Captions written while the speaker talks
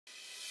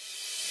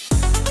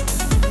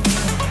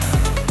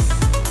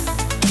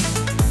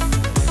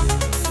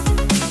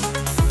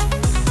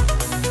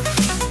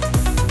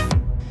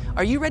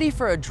Are you ready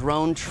for a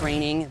drone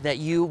training that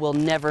you will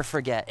never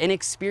forget? An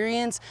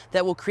experience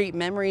that will create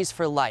memories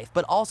for life,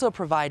 but also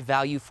provide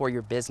value for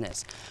your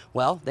business?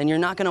 Well, then you're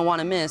not gonna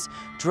wanna miss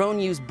Drone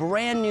U's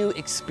brand new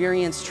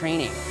experience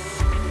training.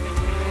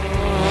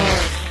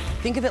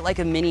 Think of it like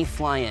a mini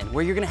fly-in,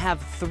 where you're gonna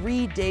have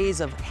 3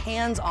 days of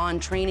hands-on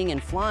training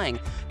and flying,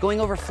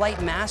 going over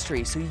flight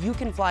mastery so you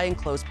can fly in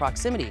close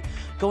proximity,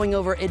 going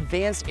over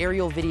advanced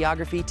aerial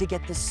videography to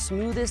get the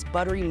smoothest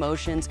buttery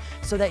motions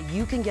so that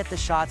you can get the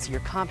shots your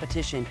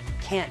competition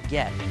can't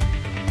get.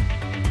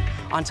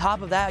 On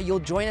top of that, you'll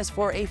join us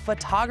for a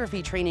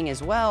photography training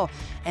as well,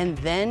 and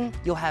then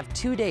you'll have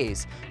 2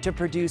 days to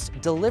produce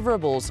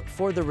deliverables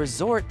for the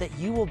resort that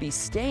you will be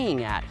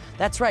staying at.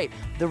 That's right,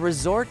 the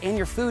resort and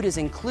your food is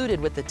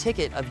included with the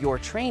ticket of your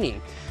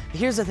training.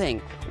 Here's the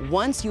thing,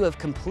 once you have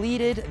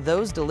completed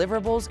those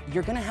deliverables,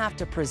 you're gonna have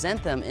to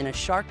present them in a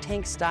Shark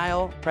Tank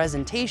style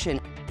presentation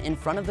in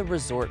front of the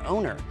resort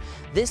owner.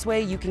 This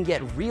way you can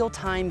get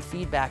real-time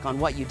feedback on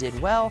what you did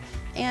well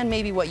and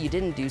maybe what you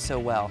didn't do so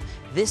well.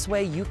 This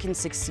way you can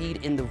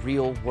succeed in the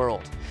real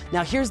world.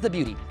 Now here's the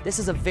beauty. This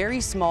is a very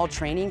small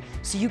training,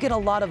 so you get a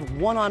lot of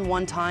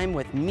one-on-one time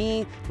with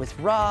me, with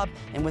Rob,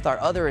 and with our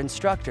other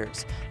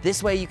instructors.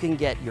 This way you can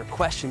get your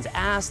questions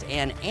asked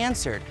and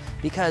answered,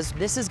 because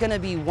this is gonna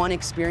be one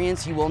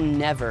experience you will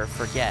never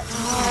forget.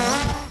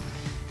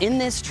 In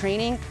this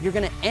training, you're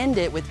gonna end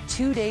it with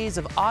 2 days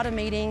of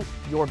automating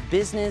your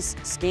business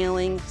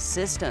scaling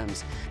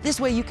systems.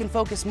 This way you can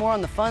focus more on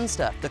the fun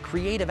stuff, the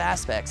creative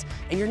aspects,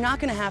 and you're not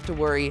gonna have to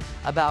worry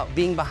about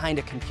being behind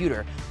a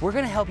computer. We're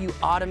gonna help you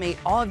automate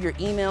all of your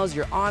emails,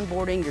 your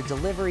onboarding, your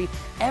delivery,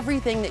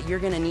 everything that you're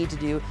gonna need to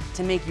do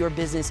to make your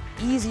business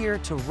easier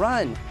to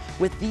run.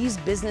 With these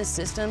business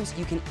systems,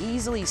 you can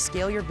easily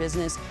scale your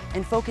business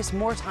and focus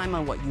more time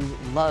on what you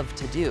love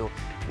to do,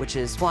 which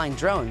is flying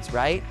drones,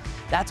 right?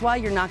 That's why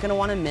you're not gonna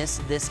wanna miss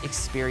this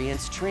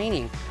experience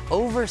training.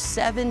 Over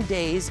 7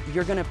 days,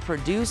 you're gonna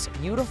produce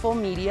beautiful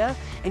media,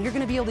 and you're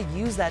gonna be able to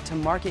use that to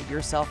market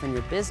yourself and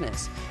your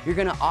business. You're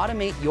gonna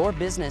automate your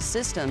business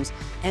systems,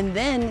 and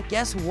then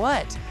guess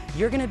what?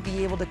 You're gonna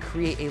be able to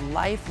create a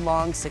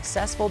lifelong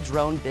successful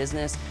drone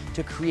business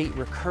to create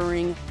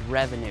recurring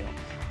revenue.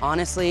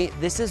 Honestly,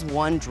 this is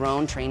one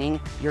drone training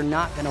you're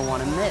not gonna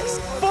wanna miss.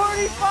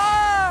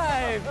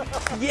 45!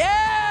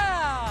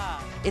 Yeah!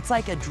 It's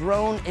like a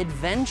drone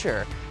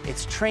adventure.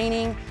 It's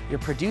training, you're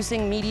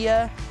producing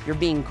media, you're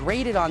being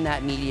graded on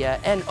that media,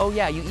 and oh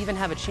yeah, you even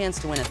have a chance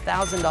to win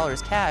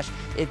 $1,000 cash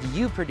if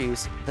you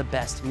produce the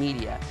best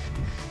media.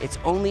 It's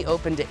only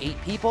open to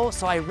 8 people,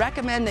 so I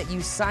recommend that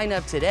you sign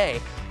up today,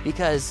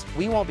 because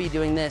we won't be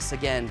doing this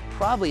again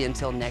probably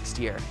until next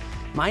year.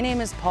 My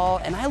name is Paul,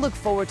 and I look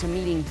forward to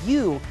meeting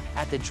you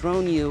at the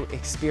Drone U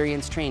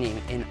Experience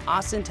Training in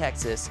Austin,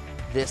 Texas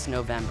this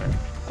November.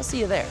 I'll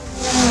see you there.